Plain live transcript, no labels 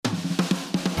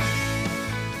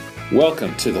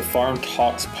Welcome to the Farm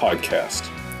Talks podcast,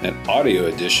 an audio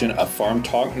edition of Farm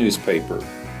Talk newspaper,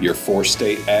 your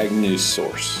four-state ag news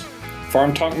source.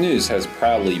 Farm Talk News has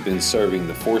proudly been serving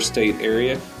the four-state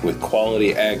area with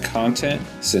quality ag content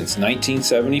since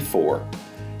 1974.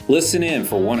 Listen in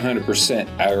for 100%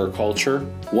 agriculture,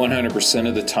 100%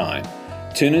 of the time.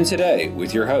 Tune in today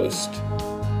with your host.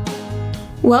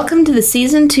 Welcome to the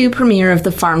Season 2 premiere of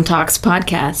the Farm Talks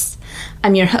podcast.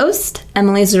 I'm your host,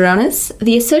 Emily Zeronis,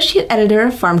 the Associate Editor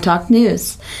of Farm Talk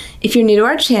News. If you're new to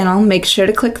our channel, make sure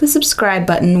to click the subscribe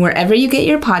button wherever you get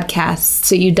your podcasts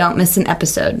so you don't miss an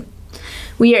episode.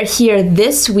 We are here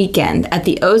this weekend at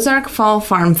the Ozark Fall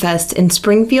Farmfest in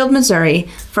Springfield, Missouri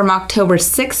from October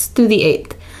 6th through the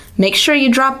 8th. Make sure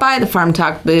you drop by the Farm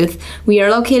Talk booth. We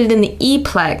are located in the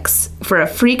E-Plex for a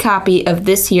free copy of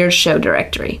this year's show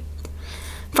directory.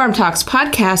 Farm Talks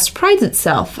podcast prides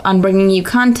itself on bringing you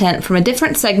content from a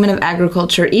different segment of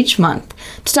agriculture each month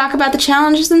to talk about the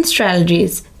challenges and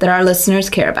strategies that our listeners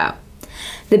care about.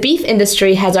 The beef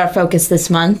industry has our focus this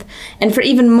month, and for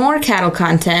even more cattle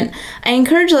content, I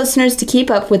encourage listeners to keep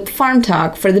up with Farm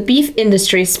Talk for the beef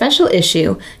industry special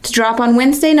issue to drop on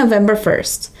Wednesday, November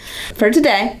 1st. For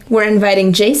today, we're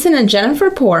inviting Jason and Jennifer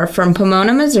Poor from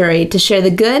Pomona, Missouri to share the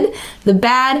good, the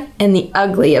bad, and the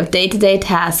ugly of day-to-day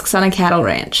tasks on a cattle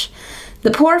ranch.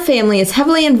 The Poor family is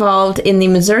heavily involved in the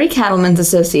Missouri Cattlemen's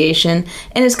Association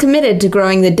and is committed to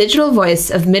growing the digital voice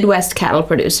of Midwest cattle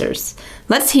producers.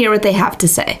 Let's hear what they have to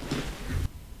say.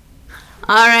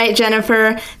 All right,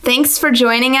 Jennifer, thanks for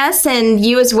joining us, and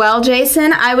you as well,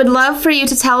 Jason. I would love for you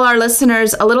to tell our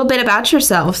listeners a little bit about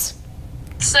yourselves.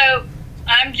 So,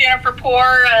 I'm Jennifer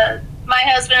Poor. My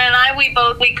husband and I, we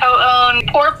co-own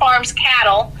Poor Farms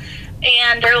Cattle,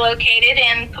 and they're located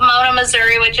in Pomona,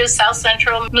 Missouri, which is south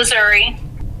central Missouri.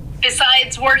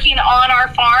 Besides working on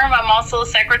our farm, I'm also a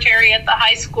secretary at the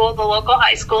high school, the local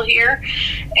high school here.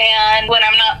 And when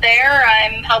I'm not there,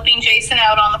 I'm helping Jason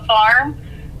out on the farm.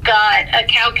 Got a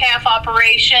cow-calf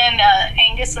operation,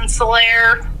 Angus and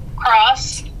Solaire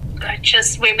cross.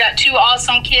 We've got two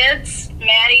awesome kids,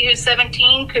 Maddie, who's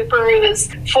 17, Cooper, who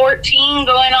is 14,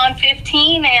 going on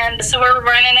 15, and so we're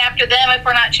running after them. If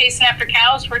we're not chasing after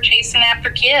cows, we're chasing after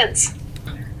kids.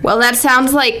 Well, that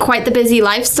sounds like quite the busy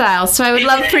lifestyle, so I would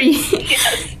love for you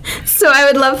Yes. So I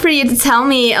would love for you to tell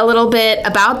me a little bit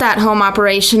about that home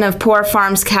operation of Poor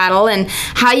Farms Cattle and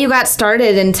how you got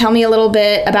started, and tell me a little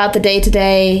bit about the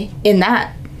day-to-day in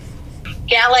that.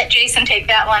 Yeah, I'll let Jason take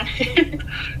that one.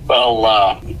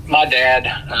 Well, my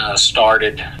dad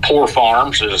started Poor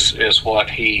Farms, is what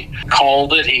he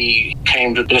called it. He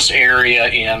came to this area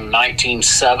in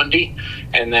 1970,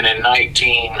 and then in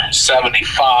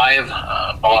 1975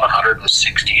 bought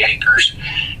 160 acres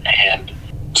and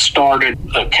started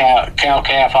a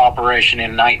cow-calf operation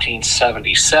in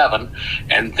 1977,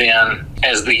 and then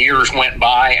as the years went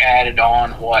by, added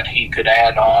on what he could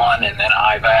add on, and then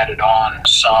I've added on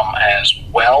some as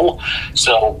well.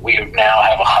 So we now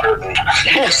have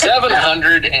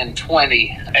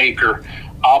 720 acre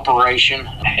operation,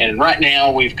 and right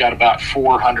now we've got about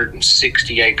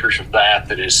 460 acres of that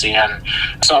is in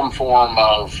some form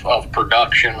of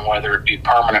production, whether it be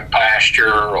permanent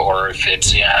pasture or if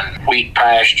it's in wheat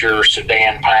pasture,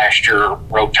 Sudan pasture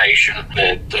rotation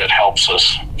that helps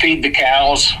us feed the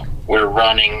cows. We're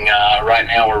running, right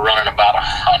now we're running about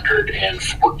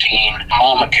 114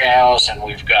 mama cows, and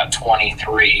we've got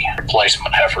 23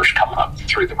 replacement heifers coming up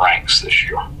through the ranks this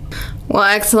year. Well,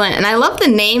 excellent. And I love the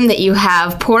name that you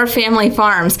have, Poor Family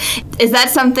Farms. Is that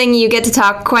something you get to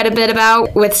talk quite a bit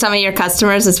about with some of your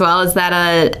customers as well? Is that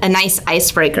a nice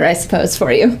icebreaker, I suppose,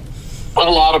 for you? Well, a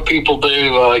lot of people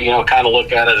do, kind of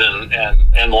look at it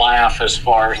and laugh as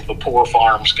far as the poor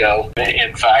farms go.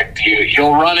 In fact,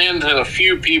 you'll run into a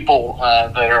few people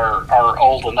that are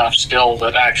old enough still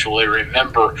that actually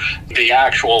remember the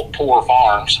actual Poor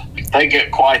Farms. They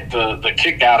get quite the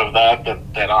kick out of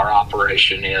that our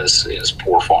operation is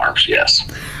Poor Farms, yes.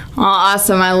 Oh,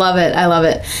 awesome. I love it.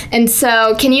 And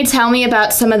so can you tell me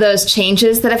about some of those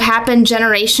changes that have happened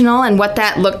generational and what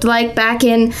that looked like back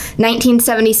in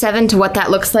 1977 to what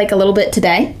that looks like a little bit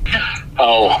today?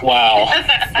 Oh, wow.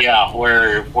 Yeah,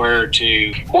 where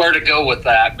to go with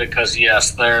that, because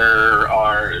yes, there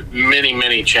are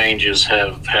many changes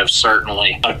have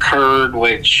certainly occurred,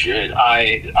 which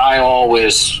I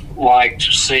always liked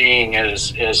seeing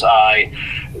as I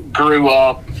grew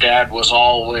up. Dad was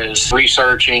always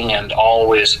researching and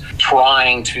always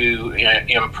trying to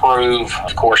improve,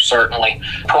 of course, certainly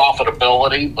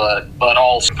profitability, but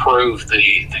also improve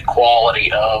the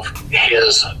quality of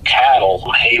his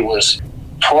cattle. He was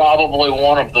probably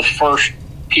one of the first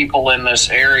people in this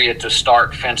area to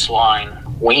start fence line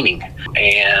weaning.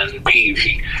 And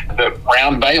the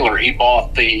round baler, he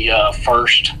bought the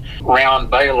first round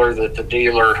baler that the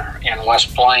dealer in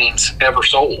West Plains ever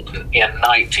sold in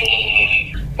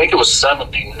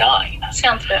 79.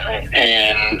 Sounds about right.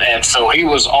 And so he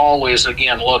was always,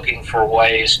 again, looking for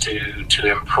ways to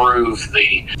improve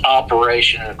the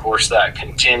operation. And of course, that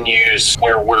continues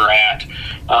where we're at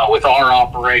with our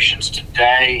operations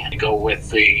today. We go with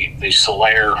the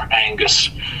Solaire Angus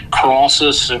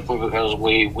crosses simply because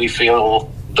we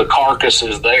feel the carcass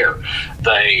is there.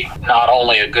 They not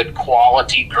only a good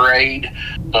quality grade,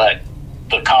 but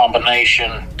the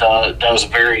combination does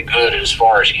very good as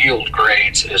far as yield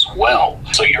grades as well.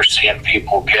 So you're seeing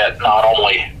people get not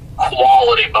only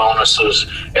quality bonuses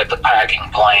at the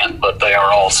packing plant, but they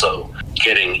are also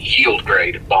getting yield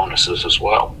grade bonuses as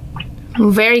well.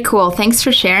 Very cool. Thanks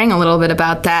for sharing a little bit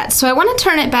about that. So I want to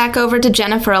turn it back over to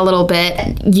Jennifer a little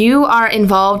bit. You are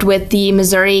involved with the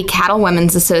Missouri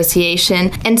Cattlewomen's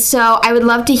Association, and so I would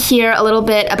love to hear a little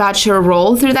bit about your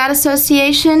role through that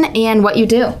association and what you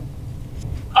do.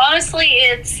 Honestly,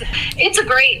 it's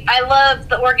I love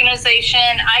the organization.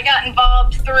 I got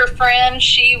involved through a friend.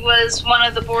 She was one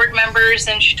of the board members,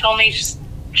 and she told me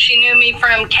she knew me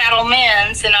from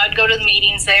Cattlemen's, and I would go to the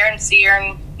meetings there and see her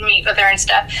and meet with her and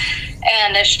stuff.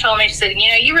 And she told me, she said,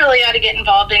 you really ought to get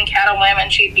involved in Cattlewomen.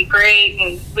 She'd be great.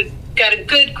 And we got a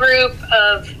good group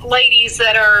of ladies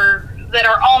that are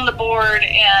on the board.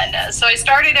 And so I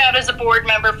started out as a board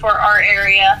member for our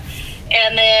area,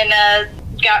 and then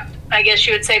got, I guess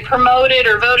you would say, promoted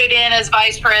or voted in as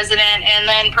vice president, and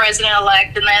then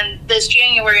president-elect, and then this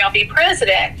January I'll be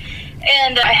president.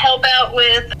 And I help out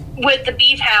with the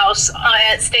beef house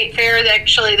at State Fair.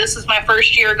 Actually, this is my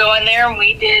first year going there, and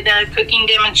we did a cooking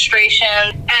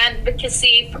demonstration,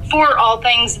 advocacy for all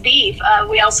things beef.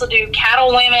 We also do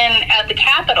Cattlewomen at the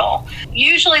Capitol.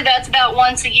 Usually that's about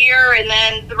once a year, and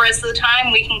then the rest of the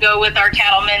time we can go with our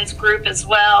Cattlemen's group as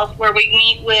well, where we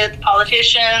meet with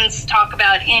politicians, talk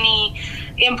about any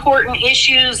important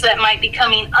issues that might be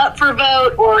coming up for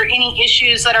vote, or any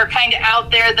issues that are kind of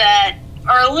out there that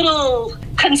are a little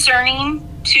concerning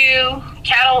to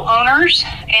cattle owners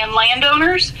and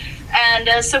landowners.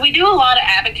 And so we do a lot of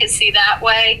advocacy that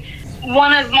way.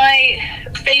 One of my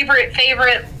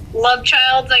favorite love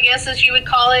childs, I guess as you would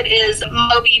call it, is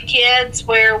Mo Beef Kids,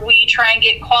 where we try and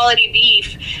get quality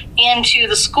beef into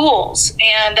the schools,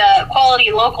 and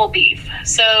quality local beef.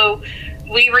 So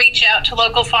we reach out to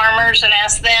local farmers and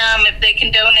ask them if they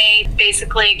can donate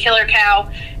basically a killer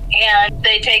cow, and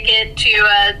they take it to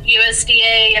a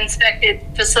USDA inspected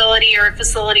facility, or a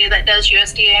facility that does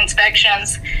USDA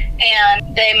inspections,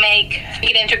 and they make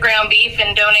it into ground beef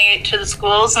and donate it to the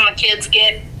schools, and the kids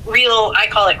get real, I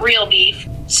call it real beef.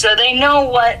 So they know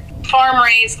what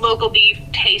farm-raised local beef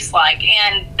tastes like,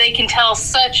 and they can tell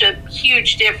such a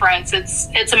huge difference.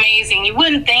 It's amazing. You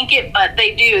wouldn't think it, but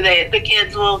they do. The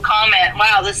kids will comment,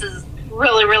 wow, this is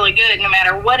really, really good, no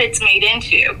matter what it's made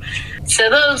into. So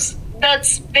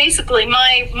that's basically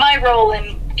my role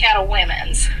in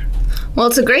Cattlewomen's. Well,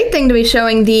 it's a great thing to be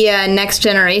showing the next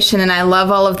generation, and I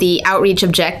love all of the outreach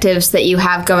objectives that you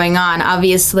have going on.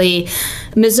 Obviously,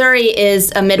 Missouri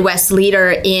is a Midwest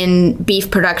leader in beef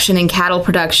production and cattle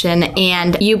production,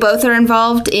 and you both are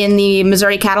involved in the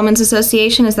Missouri Cattlemen's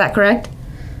Association, is that correct?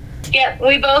 Yeah,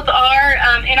 we both are.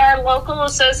 In our local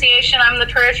association, I'm the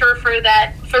treasurer for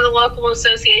the local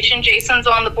association. Jason's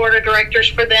on the board of directors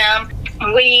for them.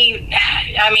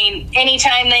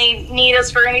 Anytime they need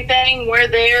us for anything, we're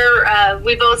there.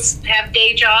 We both have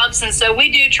day jobs, and so we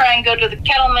do try and go to the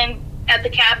Cattlemen at the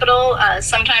Capitol.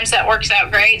 Sometimes that works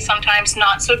out great, sometimes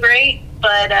not so great,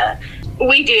 but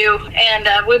we do, and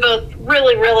we both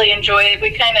really, really enjoy it.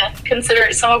 We kind of consider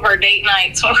it some of our date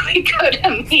nights when we go to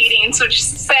meetings, which is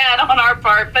sad on our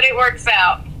part, but it works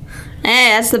out. Hey,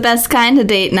 that's the best kind of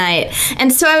date night.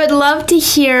 And so I would love to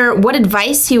hear what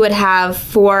advice you would have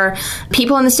for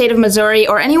people in the state of Missouri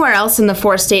or anywhere else in the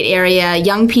four-state area,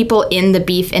 young people in the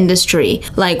beef industry.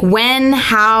 Like when,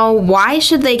 how, why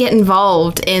should they get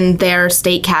involved in their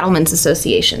state cattlemen's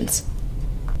associations?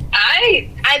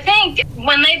 I think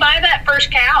when they buy that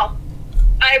first cow,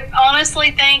 I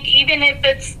honestly think even if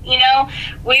it's,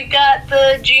 we've got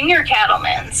the Junior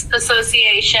Cattlemen's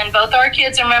Association. Both our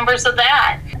kids are members of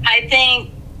that. I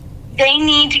think they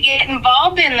need to get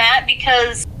involved in that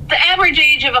because the average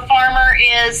age of a farmer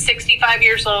is 65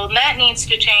 years old, and that needs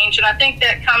to change. And I think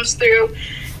that comes through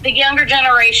the younger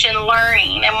generation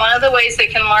learning. And one of the ways they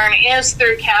can learn is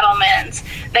through Cattlemen's.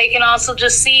 They can also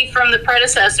just see from the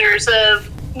predecessors of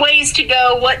ways to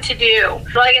go, what to do.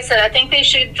 Like I said, I think they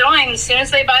should join as soon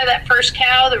as they buy that first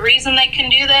cow. The reason they can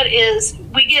do that is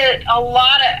we get a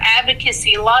lot of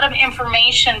advocacy, a lot of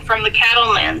information from the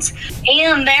cattlemen,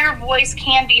 and their voice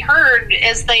can be heard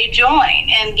as they join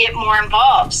and get more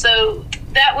involved. So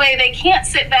that way they can't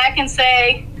sit back and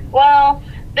say, well,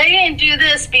 they didn't do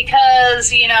this because,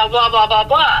 blah, blah, blah,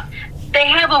 blah. They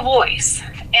have a voice.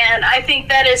 And I think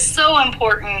that is so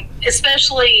important,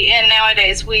 especially in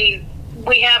nowadays. We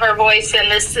have our voice,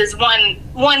 and this is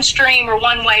one stream or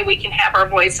one way we can have our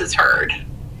voices heard.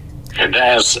 And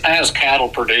as cattle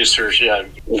producers,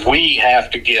 we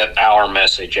have to get our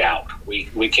message out.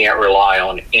 We can't rely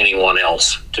on anyone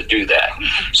else to do that.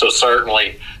 So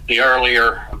certainly, the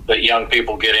earlier that young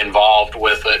people get involved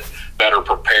with it, better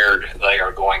prepared they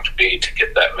are going to be to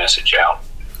get that message out.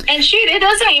 And shoot,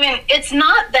 it's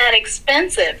not that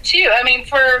expensive, too. I mean,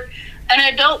 for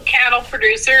an adult cattle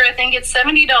producer, I think it's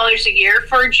 $70 a year.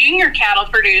 For a junior cattle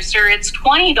producer, it's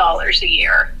 $20 a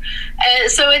year.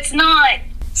 So it's not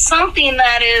something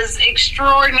that is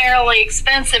extraordinarily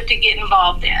expensive to get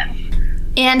involved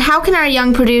in. And how can our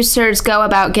young producers go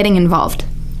about getting involved?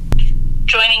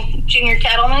 Joining junior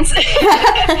cattlemen.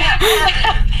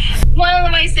 One of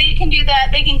the ways that you can do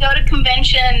that, they can go to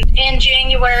convention in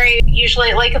January, usually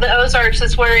at Lake of the Ozarks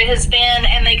is where it has been,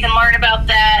 and they can learn about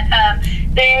that.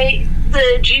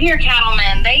 The junior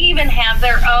cattlemen, they even have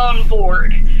their own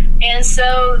board. And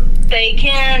so they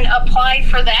can apply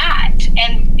for that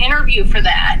and interview for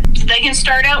that. They can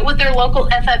start out with their local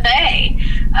FFA.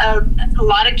 A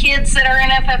lot of kids that are in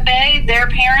FFA, their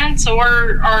parents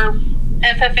are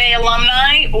FFA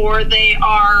alumni, or they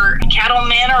are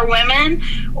cattlemen or women,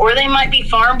 or they might be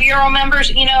Farm Bureau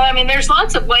members. There's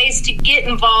lots of ways to get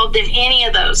involved in any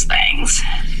of those things.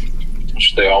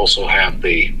 They also have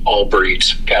the All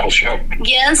Breeds Cattle Show.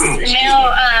 Yes,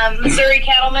 now Missouri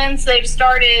Cattlemen's, they've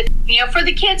started, for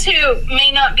the kids who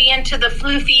may not be into the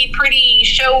floofy, pretty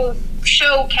show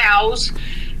cows,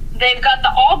 they've got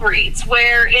the All Breeds,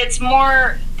 where it's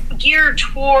more geared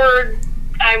toward,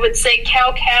 I would say,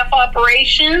 cow-calf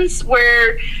operations,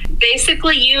 where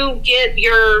basically you get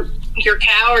your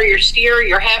cow or your steer or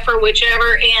your heifer,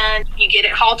 whichever, and you get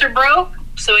it halter broke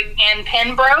and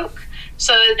pen broke,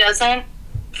 so it doesn't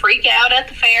freak out at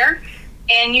the fair,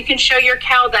 and you can show your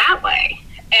cow that way.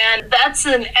 And that's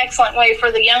an excellent way for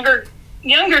the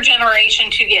younger generation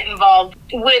to get involved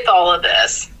with all of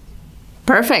this.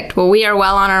 Perfect. Well, we are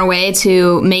well on our way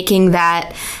to making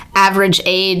that average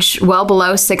age well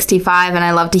below 65, and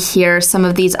I love to hear some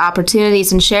of these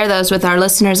opportunities and share those with our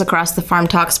listeners across the Farm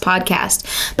Talks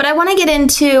podcast. But I want to get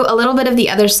into a little bit of the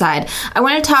other side. I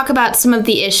want to talk about some of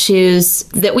the issues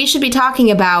that we should be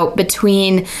talking about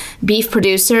between beef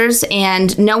producers,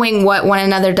 and knowing what one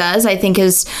another does, I think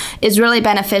is really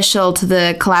beneficial to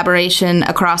the collaboration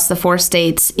across the 4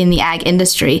 states in the ag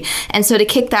industry. And so to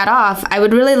kick that off, I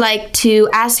would really like to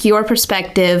ask your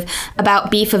perspective about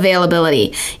beef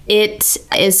availability. It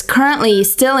is currently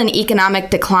still in economic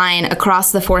decline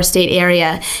across the 4-state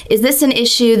area. Is this an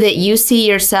issue that you see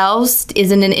yourselves?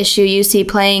 Is it an issue you see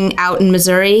playing out in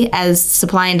Missouri as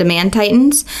supply and demand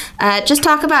tightens? Just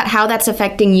talk about how that's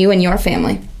affecting you and your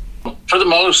family. For the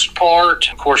most part,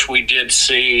 of course, we did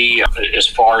see, as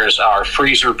far as our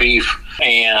freezer beef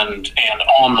and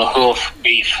on the hoof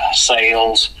beef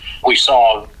sales, we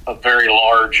saw a very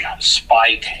large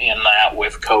spike in that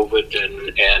with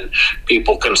COVID and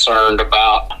people concerned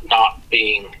about not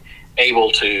being able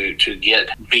to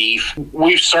get beef.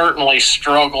 We've certainly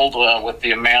struggled with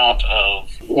the amount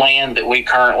of land that we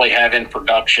currently have in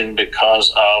production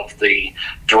because of the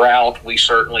drought. We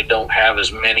certainly don't have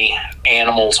as many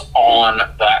animals on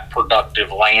that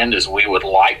productive land as we would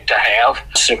like to have,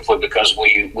 simply because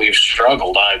we've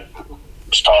struggled. I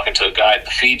was talking to a guy at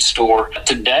the feed store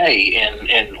today,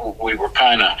 and we were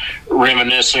kind of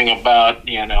reminiscing about,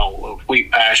 wheat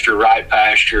pasture, rye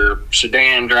pasture,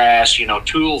 Sudan grass,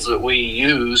 tools that we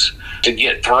use to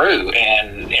get through.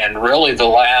 And really the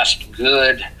last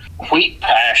good wheat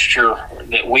pasture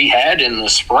that we had in the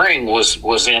spring was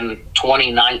in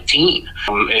 2019.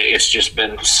 It's just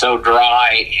been so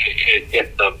dry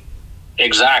at the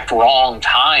exact wrong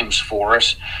times for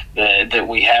us that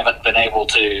we haven't been able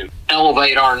to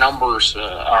elevate our numbers,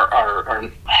 our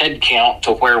head count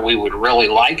to where we would really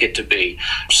like it to be.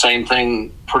 Same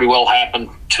thing pretty well happened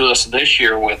to us this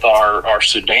year with our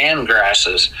Sudan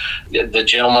grasses. The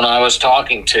gentleman I was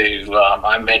talking to,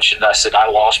 I said I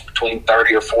lost between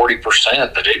 30 or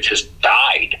 40%, that it just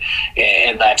died.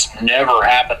 And that's never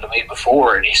happened to me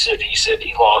before. And he said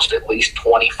he lost at least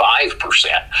 25%.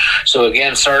 So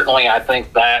again, certainly I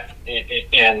think that,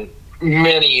 and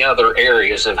many other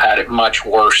areas have had it much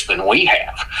worse than we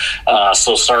have.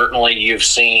 So certainly you've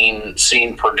seen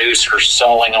producers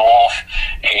selling off,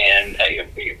 and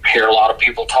you hear a lot of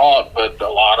people talk, but a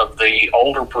lot of the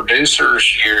older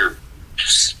producers, you're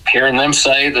hearing them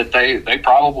say that they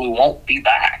probably won't be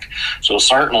back. So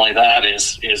certainly that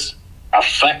is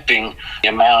affecting the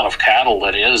amount of cattle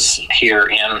that is here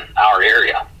in our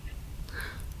area.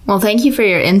 Well, thank you for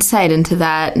your insight into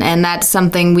that, and that's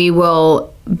something we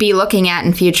will be looking at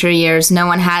in future years. No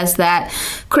one has that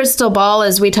crystal ball,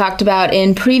 as we talked about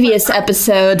in previous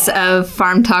episodes of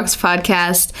Farm Talks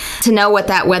podcast, to know what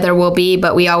that weather will be,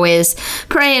 but we always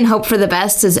pray and hope for the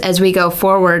best as we go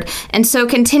forward. And so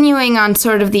continuing on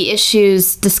sort of the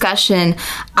issues discussion,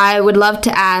 I would love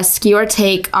to ask your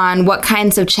take on what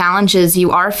kinds of challenges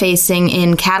you are facing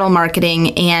in cattle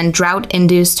marketing and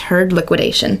drought-induced herd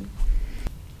liquidation.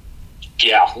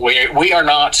 Yeah, we are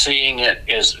not seeing it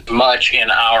as much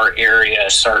in our area,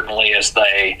 certainly, as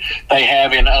they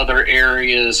have in other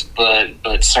areas, but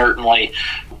certainly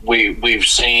we've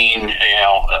seen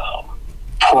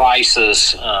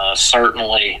prices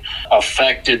certainly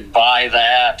affected by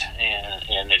that,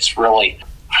 and it's really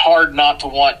hard not to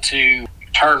want to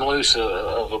turn loose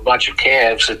of a bunch of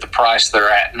calves at the price they're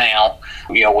at now,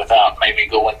 without maybe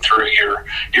going through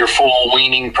your full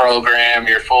weaning program,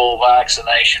 your full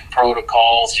vaccination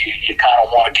protocols. You kind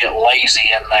of want to get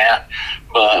lazy in that,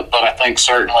 but I think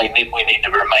certainly we need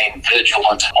to remain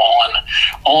vigilant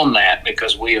on that,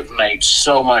 because we have made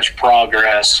so much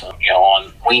progress,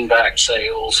 on wean back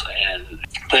sales and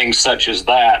things such as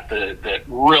that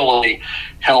really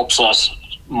helps us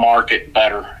market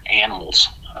better animals.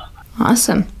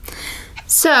 Awesome.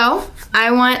 So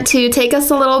I want to take us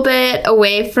a little bit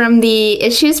away from the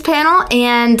issues panel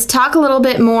and talk a little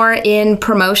bit more in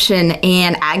promotion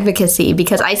and advocacy,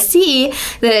 because I see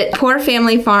that Poor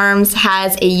Family Farms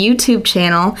has a YouTube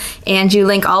channel, and you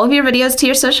link all of your videos to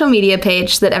your social media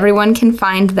page so that everyone can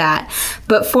find that.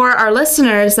 But for our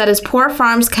listeners, that is Poor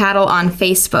Farms Cattle on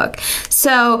Facebook.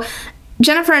 So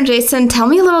Jennifer and Jason, tell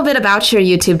me a little bit about your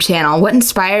YouTube channel. What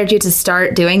inspired you to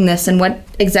start doing this, and what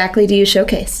exactly do you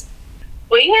showcase?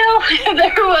 Well,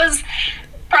 there was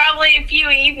probably a few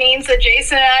evenings that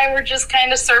Jason and I were just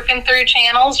kind of surfing through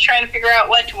channels, trying to figure out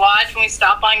what to watch, and we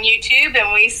stop on YouTube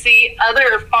and we see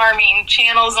other farming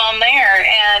channels on there.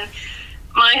 And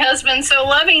my husband so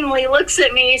lovingly looks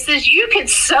at me, he says, "You could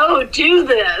so do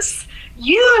this.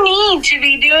 You need to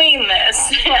be doing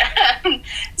this."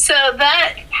 So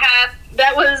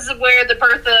that was where the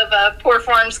birth of Poor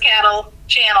Farms Cattle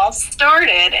channel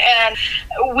started. And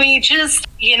we just,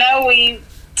 we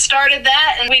started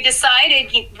that, and we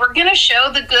decided we're going to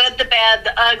show the good, the bad,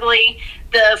 the ugly,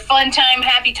 the fun time,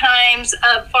 happy times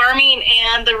of farming,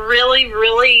 and the really,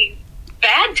 really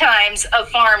bad times of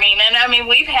farming. And I mean,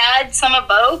 we've had some of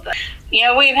both.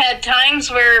 We've had times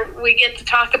where we get to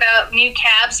talk about new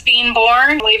calves being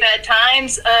born. We've had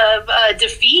times of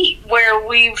defeat where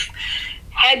we've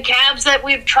had calves that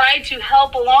we've tried to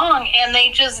help along, and they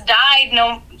just died.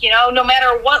 No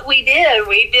matter what we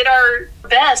did our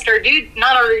best,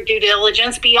 not our due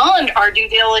diligence, beyond our due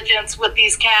diligence with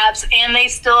these calves, and they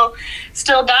still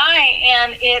die,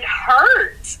 and it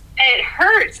hurts. It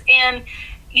hurts. And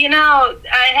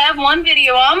I have one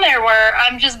video on there where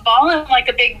I'm just bawling like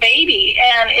a big baby,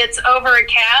 and it's over a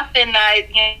calf, and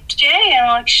Jay, I'm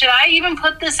like, should I even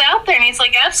put this out there? And he's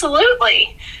like,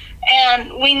 absolutely.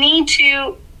 And we need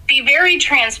to be very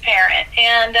transparent,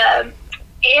 and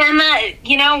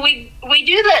we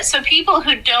do that so people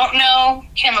who don't know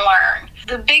can learn.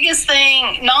 The biggest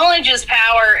thing, knowledge is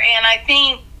power, and I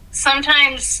think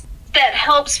sometimes that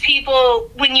helps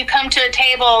people when you come to a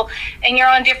table and you're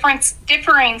on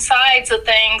differing sides of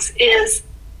things. Is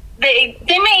they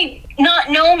may not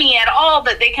know me at all,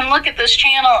 but they can look at this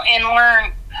channel and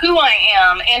learn who I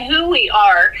am and who we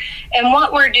are and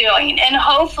what we're doing, and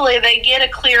hopefully they get a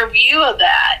clear view of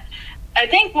that. I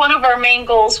think one of our main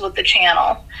goals with the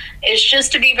channel is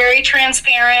just to be very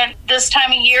transparent. This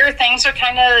time of year, things are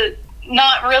kind of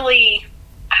not really,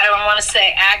 I don't want to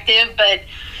say active, but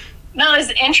not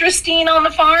as interesting on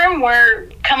the farm. We're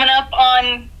coming up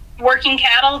on working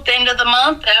cattle at the end of the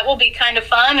month. That will be kind of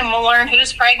fun, and we'll learn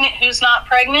who's pregnant, who's not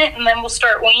pregnant, and then we'll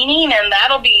start weaning, and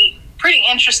that'll be pretty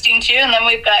interesting too. And then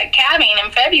we've got calving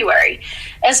in February,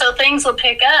 and so things will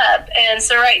pick up. And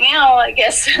so right now, I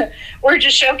guess we're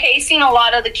just showcasing a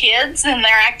lot of the kids and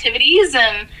their activities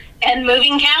and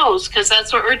moving cows, because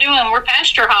that's what we're doing. We're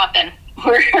pasture hopping.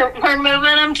 We're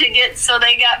moving them to get so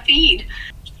they got feed.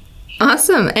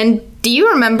 Awesome. And do you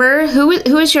remember who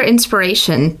was your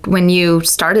inspiration when you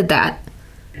started that?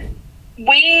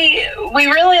 We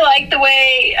really like the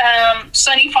way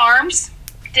Sunny Farms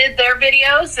did their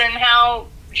videos and how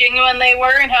genuine they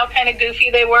were and how kind of goofy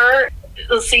they were.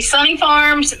 Let's see, Sunny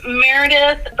Farms,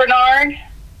 Meredith Bernard,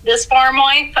 This Farm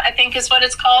Life, I think is what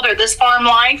it's called, or This Farm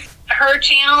Life, her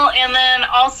channel, and then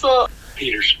also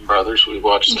Peterson Brothers, we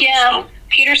watched them. Yeah,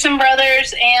 Peterson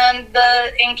Brothers and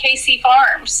KC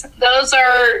Farms. Those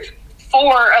are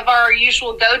 4 of our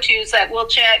usual go-tos that we'll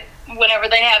check whenever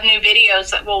they have new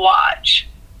videos that we'll watch.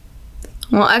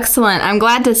 Well, excellent. I'm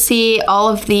glad to see all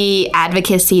of the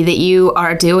advocacy that you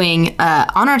are doing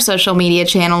on our social media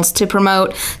channels to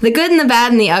promote the good and the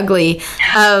bad and the ugly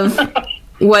of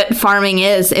what farming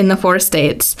is in the 4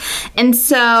 states. And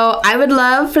so I would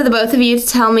love for the both of you to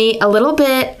tell me a little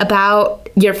bit about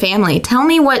your family. Tell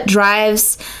me what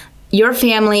drives your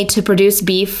family to produce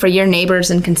beef for your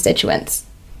neighbors and constituents.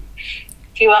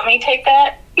 Do you want me to take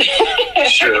that?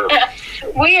 Sure.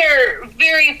 We are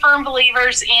very firm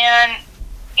believers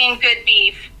in good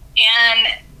beef.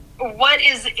 And what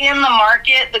is in the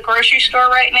market, the grocery store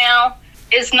right now,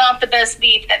 is not the best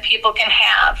beef that people can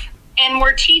have. And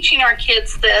we're teaching our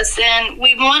kids this, and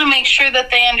we want to make sure that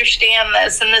they understand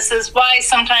this. And this is why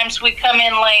sometimes we come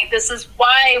in late. This is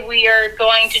why we are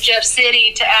going to Jeff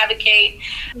City to advocate.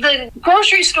 The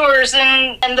grocery stores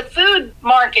and the food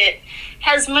market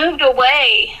has moved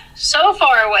away, so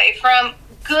far away from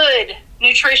good,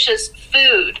 nutritious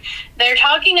food. They're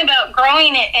talking about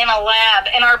growing it in a lab,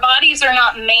 and our bodies are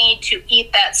not made to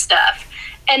eat that stuff.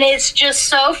 And it's just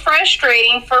so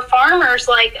frustrating for farmers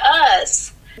like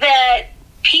us that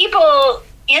people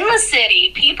in the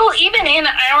city, people even in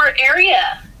our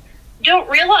area, don't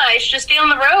realize just down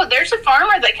the road there's a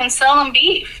farmer that can sell them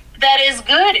beef that is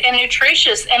good and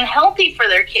nutritious and healthy for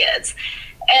their kids.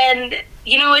 And,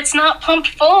 you know, it's not pumped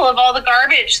full of all the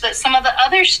garbage that some of the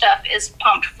other stuff is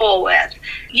pumped full with.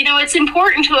 You know, it's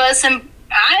important to us, and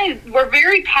we're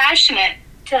very passionate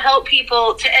to help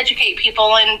people, to educate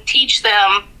people and teach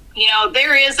them, you know,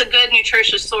 there is a good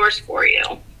nutritious source for you.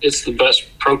 It's the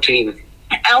best protein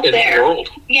out in there. The world.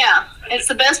 Yeah, it's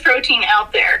the best protein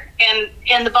out there, and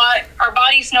our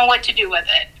bodies know what to do with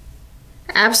it.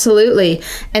 Absolutely.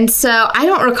 And so I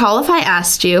don't recall if I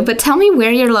asked you, but tell me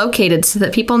where you're located so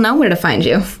that people know where to find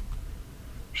you.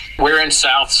 We're in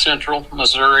south central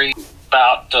Missouri,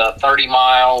 about 30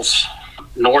 miles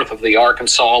north of the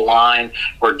Arkansas line.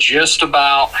 We're just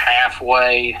about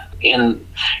halfway in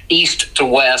east to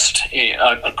west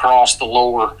across the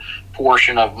lower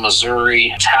portion of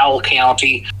Missouri, Towle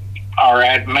County.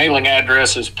 Our mailing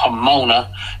address is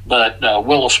Pomona, but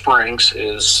Willow Springs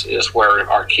is where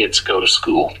our kids go to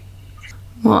school.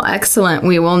 Well, excellent.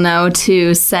 We will know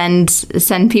to send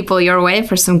people your way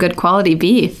for some good quality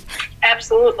beef.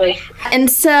 Absolutely. And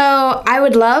so I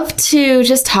would love to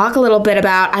just talk a little bit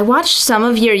about, I watched some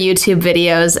of your YouTube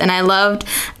videos and I loved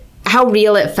how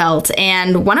real it felt.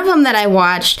 And one of them that I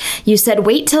watched, you said,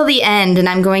 wait till the end, and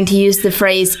I'm going to use the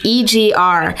phrase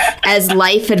EGR as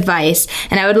life advice.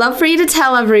 And I would love for you to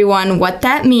tell everyone what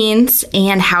that means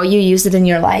and how you use it in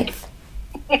your life.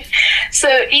 So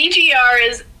EGR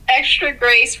is extra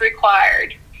grace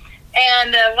required.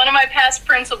 And one of my past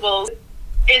principals,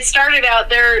 it started out,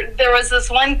 there was this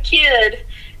one kid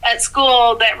at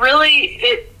school that really,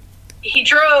 he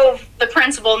drove the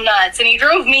principal nuts, and he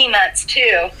drove me nuts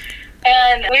too.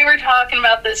 And we were talking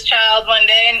about this child one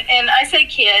day, and I say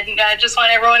kid, and I just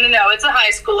want everyone to know it's a high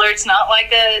schooler. It's not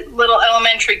like a little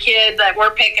elementary kid that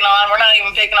we're picking on. We're not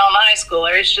even picking on the high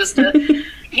schooler. It's just a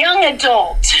young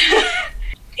adult.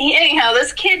 Anyhow,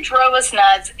 this kid drove us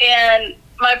nuts, and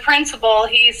my principal,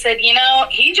 he said, you know,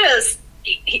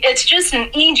 it's just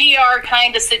an EGR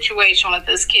kind of situation with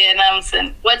this kid. And I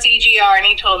said, what's EGR? And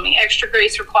he told me, extra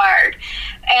grace required.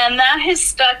 And that has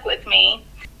stuck with me.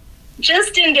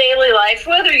 Just in daily life,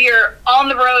 whether you're on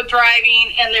the road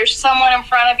driving and there's someone in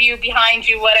front of you, behind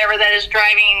you, whatever, that is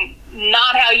driving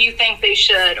not how you think they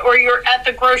should, or you're at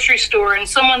the grocery store and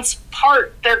someone's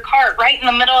parked their cart right in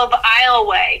the middle of the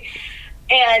aisleway,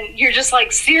 and you're just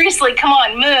like, seriously, come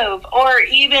on, move. Or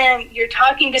even you're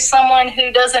talking to someone who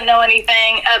doesn't know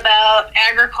anything about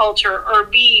agriculture or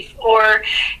beef, or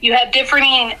you have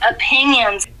differing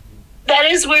opinions. That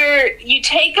is where you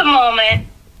take a moment,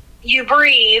 you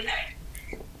breathe,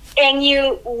 and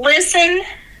you listen,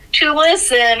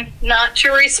 not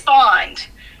to respond.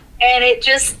 And it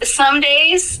just, some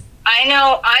days I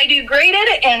know I do great at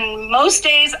it, and most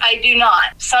days I do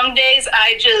not. Some days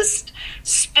I just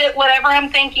spit whatever I'm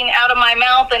thinking out of my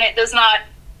mouth, and it does not,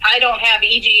 I don't have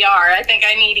EGR. I think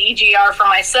I need EGR for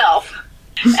myself.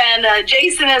 And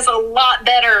Jason is a lot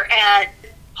better at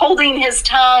holding his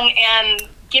tongue and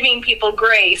giving people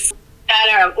grace. I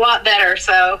don't know, a lot better.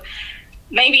 So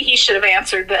maybe he should have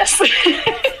answered this.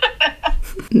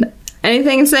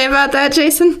 Anything to say about that,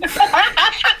 Jason?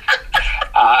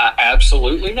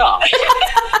 Absolutely not.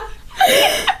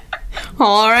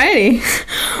 Alrighty.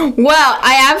 Well,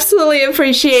 I absolutely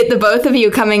appreciate the both of you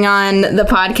coming on the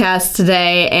podcast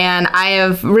today, and I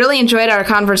have really enjoyed our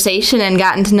conversation and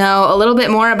gotten to know a little bit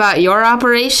more about your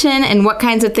operation and what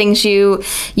kinds of things you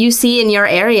see in your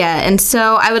area. And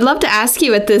so I would love to ask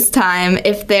you at this time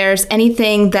if there's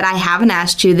anything that I haven't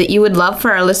asked you that you would love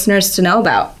for our listeners to know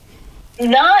about.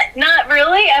 Not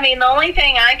really. I mean, the only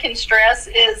thing I can stress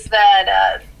is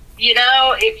that,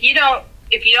 if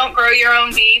you don't grow your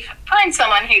own beef, find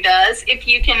someone who does. If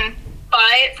you can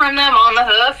buy it from them on the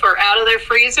hoof or out of their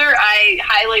freezer, I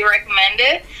highly recommend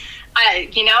it.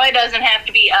 It doesn't have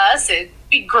to be us. It'd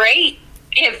be great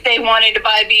if they wanted to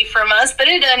buy beef from us, but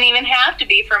it doesn't even have to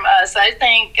be from us. I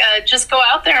think just go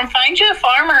out there and find you a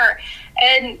farmer,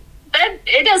 and that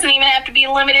it doesn't even have to be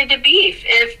limited to beef.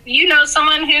 If you know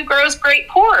someone who grows great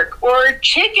pork or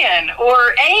chicken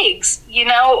or eggs,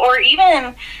 or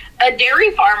even a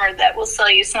dairy farmer that will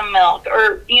sell you some milk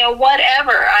or,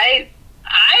 whatever. I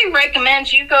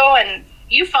recommend you go and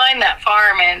you find that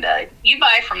farm and you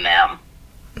buy from them.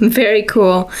 Very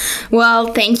cool.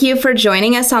 Well, thank you for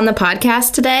joining us on the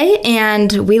podcast today,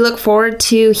 and we look forward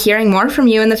to hearing more from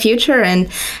you in the future, and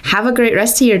have a great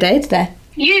rest of your day today.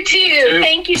 You too.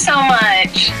 Thank you so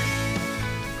much.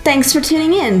 Thanks for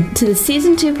tuning in to the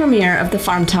Season 2 premiere of the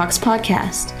Farm Talks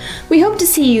podcast. We hope to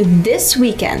see you this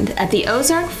weekend at the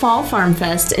Ozark Fall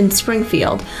Farmfest in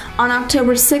Springfield on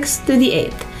October 6th through the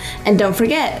 8th. And don't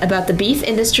forget about the Beef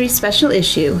Industry Special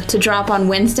Issue to drop on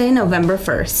Wednesday, November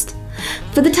 1st.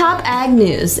 For the top ag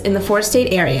news in the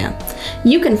 4-state area,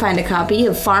 you can find a copy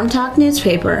of Farm Talk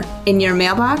newspaper in your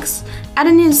mailbox, at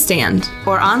a newsstand,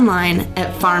 or online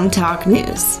at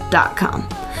farmtalknews.com.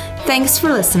 Thanks for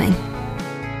listening.